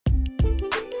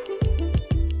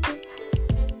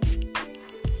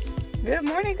Good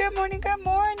morning, good morning, good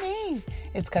morning.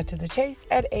 It's Cut to the Chase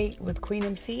at 8 with Queen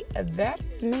MC. That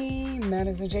is me,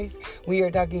 Madison Chase. We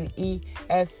are talking ESBH.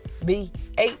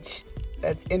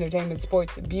 That's entertainment,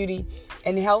 sports, beauty,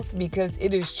 and health, because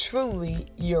it is truly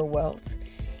your wealth.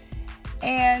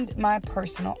 And my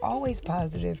personal, always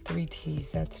positive 3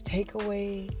 T's. That's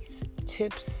takeaways,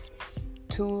 tips,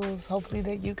 tools, hopefully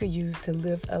that you could use to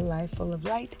live a life full of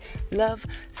light, love,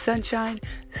 sunshine,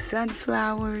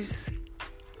 sunflowers,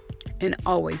 and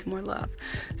always more love.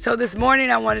 So this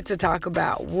morning I wanted to talk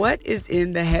about what is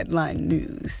in the headline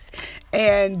news.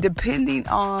 And depending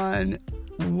on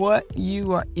what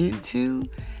you are into,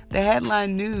 the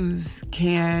headline news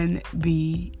can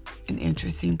be an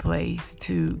interesting place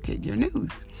to get your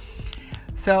news.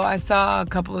 So I saw a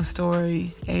couple of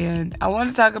stories, and I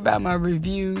want to talk about my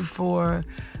review for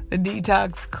the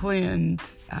Detox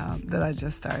Cleanse that I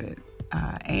just started.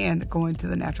 And going to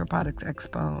the Natural Products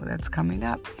Expo that's coming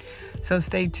up. So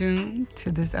stay tuned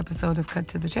to this episode of Cut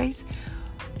to the Chase.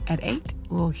 At 8,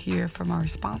 we'll hear from our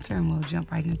sponsor and we'll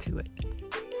jump right into it.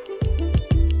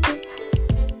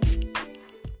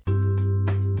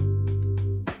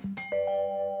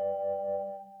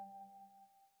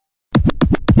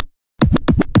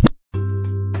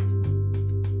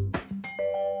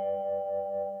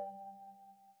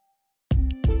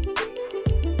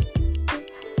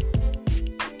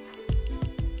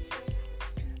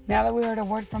 Now that we heard a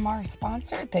word from our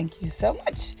sponsor, thank you so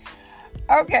much.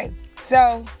 Okay,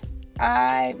 so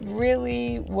I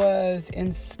really was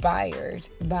inspired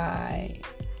by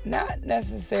not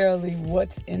necessarily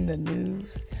what's in the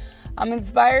news. I'm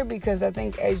inspired because I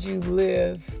think as you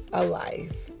live a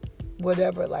life,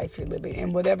 whatever life you're living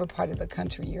in, whatever part of the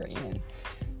country you're in,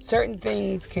 certain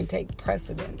things can take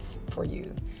precedence for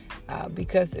you.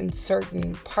 Because in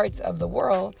certain parts of the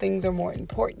world, things are more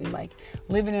important. Like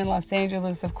living in Los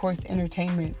Angeles, of course,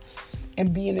 entertainment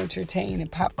and being entertained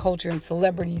and pop culture and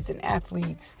celebrities and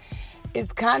athletes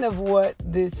is kind of what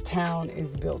this town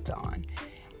is built on.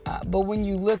 But when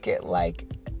you look at like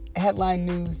headline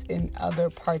news in other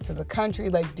parts of the country,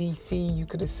 like DC, you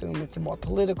could assume it's more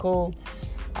political.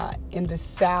 In the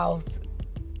South,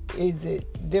 is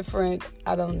it different?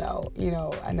 I don't know.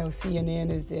 I know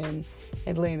CNN is in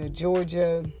Atlanta,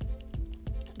 Georgia.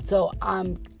 So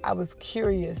I was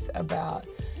curious about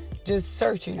just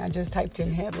searching. I just typed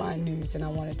in headline news and I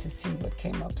wanted to see what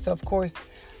came up. So of course,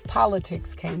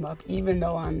 politics came up, even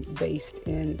though I'm based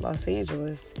in Los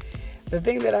Angeles. The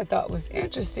thing that I thought was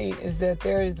interesting is that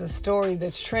there is a story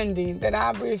that's trending that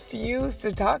I refuse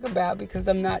to talk about because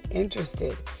I'm not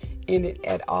interested in it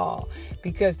at all,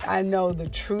 because I know the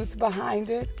truth behind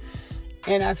it,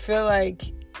 and I feel like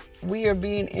we are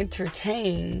being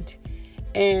entertained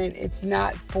and it's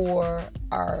not for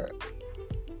our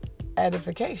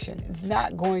edification. It's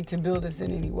not going to build us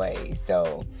in any way.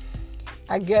 So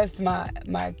I guess my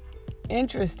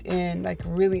interest in like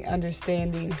really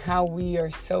understanding how we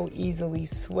are so easily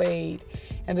swayed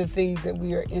and the things that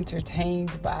we are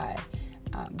entertained by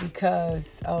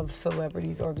because of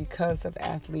celebrities or because of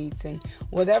athletes and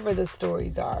whatever the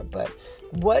stories are. But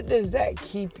what does that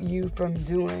keep you from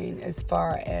doing as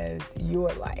far as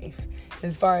your life,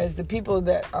 as far as the people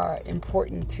that are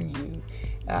important to you,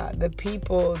 the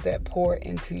people that pour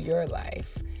into your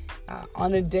life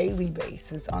on a daily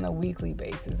basis, on a weekly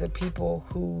basis, the people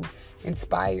who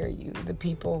inspire you, the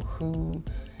people who...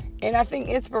 And I think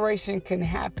inspiration can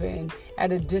happen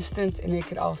at a distance, and it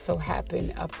could also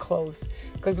happen up close.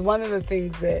 Because one of the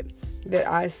things that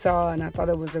I saw, and I thought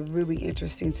it was a really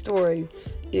interesting story,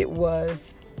 it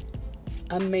was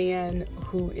a man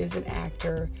who is an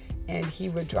actor, and he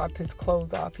would drop his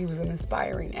clothes off. He was an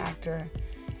aspiring actor,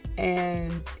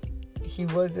 and he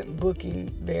wasn't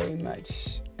booking very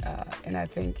much. And I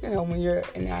think, when you're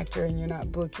an actor and you're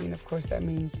not booking, of course, that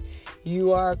means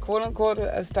you are, quote unquote,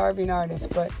 a starving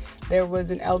artist. But there was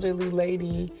an elderly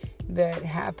lady that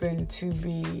happened to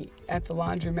be at the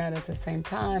laundromat at the same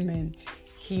time. And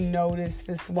he noticed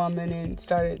this woman and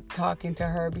started talking to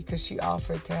her because she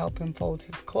offered to help him fold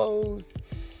his clothes.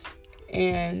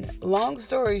 And long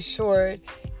story short,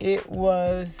 it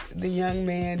was the young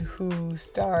man who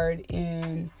starred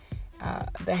in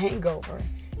The Hangover.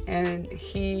 And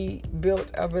he built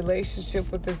a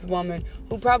relationship with this woman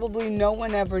who probably no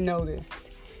one ever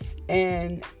noticed.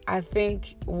 And I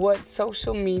think what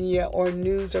social media or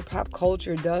news or pop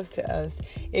culture does to us,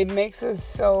 it makes us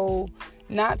so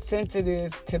not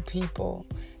sensitive to people,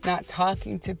 not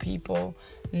talking to people,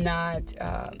 not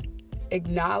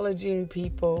acknowledging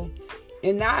people.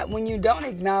 And not when you don't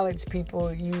acknowledge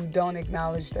people, you don't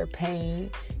acknowledge their pain,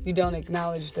 you don't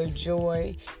acknowledge their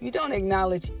joy, you don't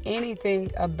acknowledge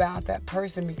anything about that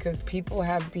person, because people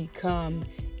have become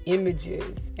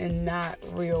images and not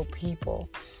real people.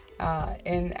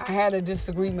 And I had a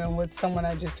disagreement with someone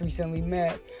I just recently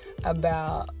met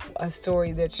about a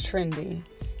story that's trending.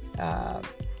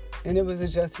 And it was a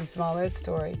Jussie Smollett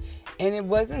story. And it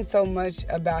wasn't so much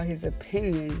about his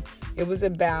opinion. It was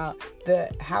about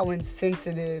how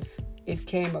insensitive it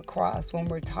came across when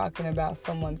we're talking about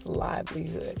someone's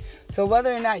livelihood. So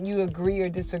whether or not you agree or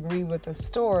disagree with the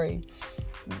story,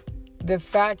 the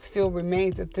fact still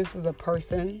remains that this is a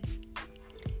person.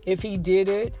 If he did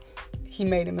it, he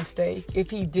made a mistake.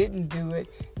 If he didn't do it,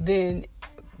 then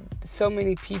so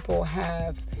many people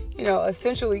have,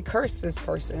 essentially cursed this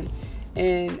person.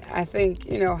 And I think,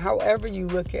 however you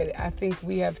look at it, I think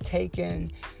we have taken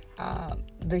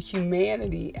the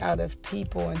humanity out of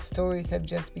people, and stories have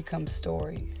just become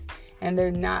stories. And they're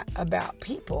not about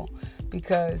people,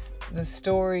 because the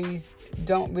stories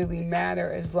don't really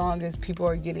matter as long as people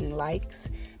are getting likes,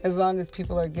 as long as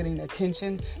people are getting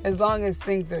attention, as long as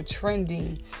things are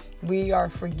trending. We are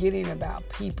forgetting about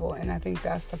people, and I think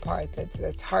that's the part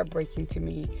that's heartbreaking to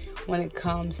me when it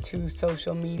comes to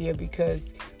social media,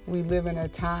 because we live in a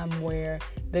time where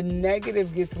the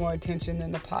negative gets more attention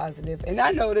than the positive. And I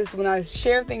notice when I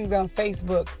share things on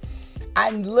Facebook,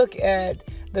 I look at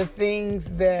the things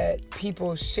that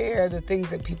people share, the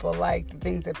things that people like, the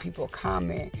things that people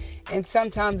comment. And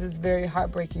sometimes it's very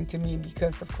heartbreaking to me,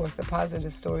 because, of course, the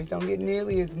positive stories don't get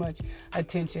nearly as much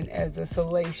attention as the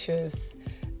salacious,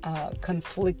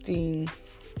 conflicting,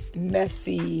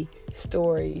 messy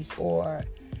stories.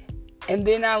 And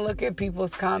then I look at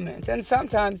people's comments, and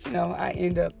sometimes, I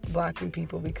end up blocking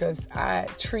people, because I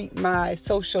treat my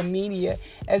social media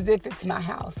as if it's my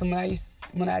house. And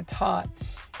when I taught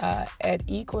at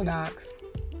Equinox,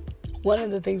 one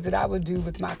of the things that I would do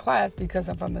with my class, because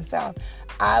I'm from the South,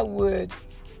 I would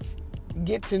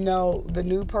get to know the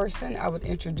new person. I would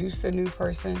introduce the new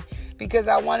person, because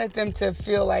I wanted them to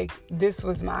feel like this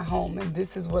was my home and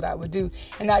this is what I would do.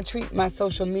 And I treat my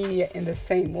social media in the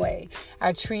same way.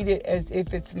 I treat it as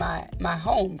if it's my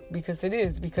home, because it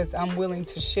is, because I'm willing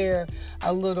to share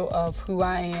a little of who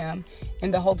I am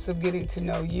in the hopes of getting to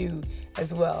know you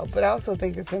as well. But I also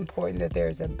think it's important that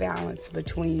there's a balance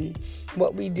between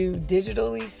what we do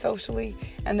digitally, socially,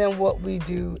 and then what we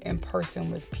do in person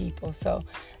with people. So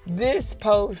this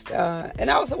post, and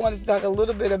I also wanted to talk a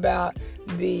little bit about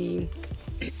the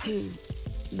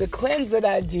cleanse that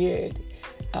I did.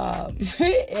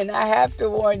 And I have to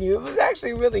warn you, it was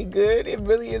actually really good. It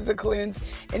really is a cleanse.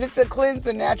 And it's a cleanse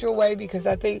the natural way, because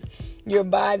I think your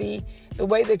body, the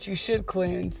way that you should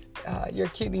cleanse your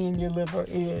kidney and your liver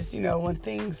is, when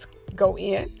things go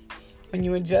in, when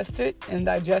you ingest it and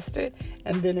digest it,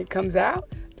 and then it comes out,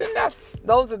 then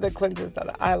those are the cleanses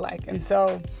that I like. And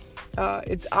so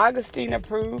it's Augustine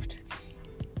approved,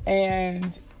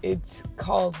 and it's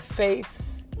called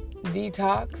Faith's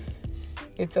Detox.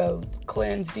 It's a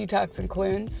cleanse, detox, and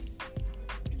cleanse.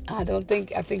 I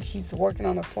think he's working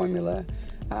on a formula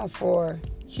for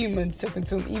humans to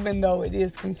consume, even though it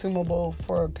is consumable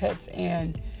for pets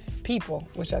and people,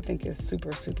 which I think is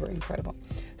super, super incredible.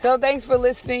 So thanks for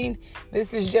listening.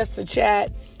 This is just a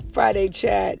chat, Friday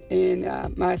chat,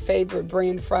 and my favorite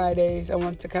brand Fridays. I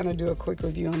want to kind of do a quick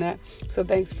review on that. So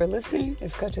thanks for listening.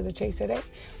 It's Cut to the Chase today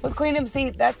with Queen MC.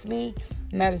 That's me,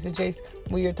 Madison Chase.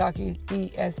 We are talking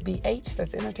ESBH.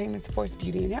 That's entertainment, sports,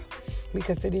 beauty, and health,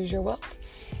 because it is your wealth.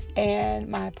 And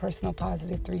my personal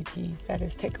positive 3 T's. That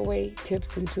is takeaway,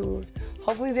 tips, and tools.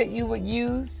 Hopefully that you would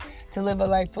use to live a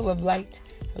life full of light,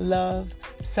 love,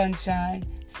 sunshine,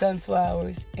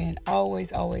 sunflowers, and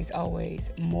always, always,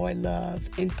 always more love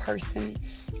in person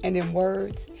and in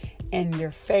words and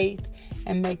your faith,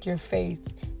 and make your faith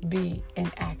be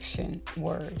an action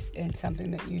word and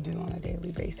something that you do on a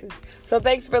daily basis. So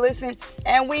thanks for listening,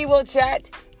 and we will chat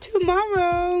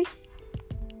tomorrow.